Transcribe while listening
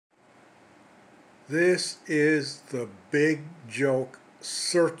This is the big joke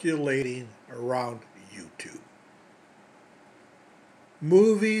circulating around YouTube.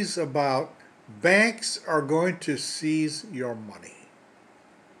 Movies about banks are going to seize your money.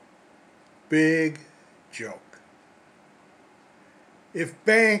 Big joke. If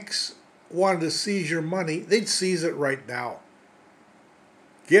banks wanted to seize your money, they'd seize it right now.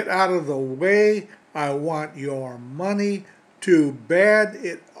 Get out of the way. I want your money. Too bad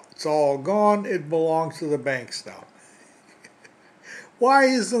it's all gone. It belongs to the banks now. Why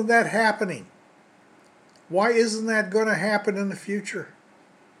isn't that happening? Why isn't that going to happen in the future?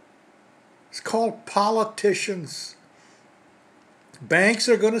 It's called politicians. Banks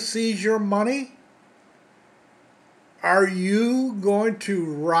are going to seize your money? Are you going to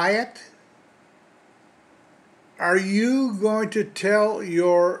riot? Are you going to tell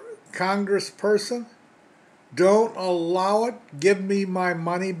your congressperson, don't allow it, give me my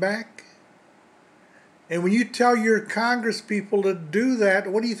money back? And when you tell your congresspeople to do that,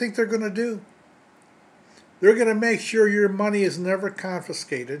 what do you think they're going to do? They're going to make sure your money is never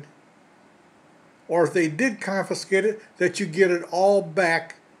confiscated. Or if they did confiscate it, that you get it all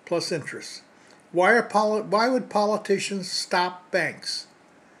back plus interest. Why would politicians stop banks?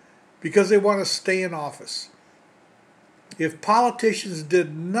 Because they want to stay in office. If politicians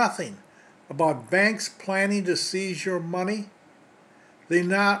did nothing about banks planning to seize your money, they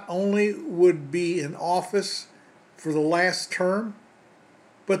not only would be in office for the last term,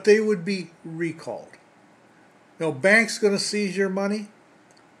 but they would be recalled. Now, banks going to seize your money?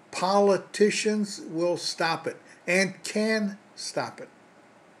 Politicians will stop it and can stop it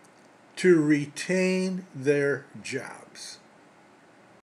to retain their jobs.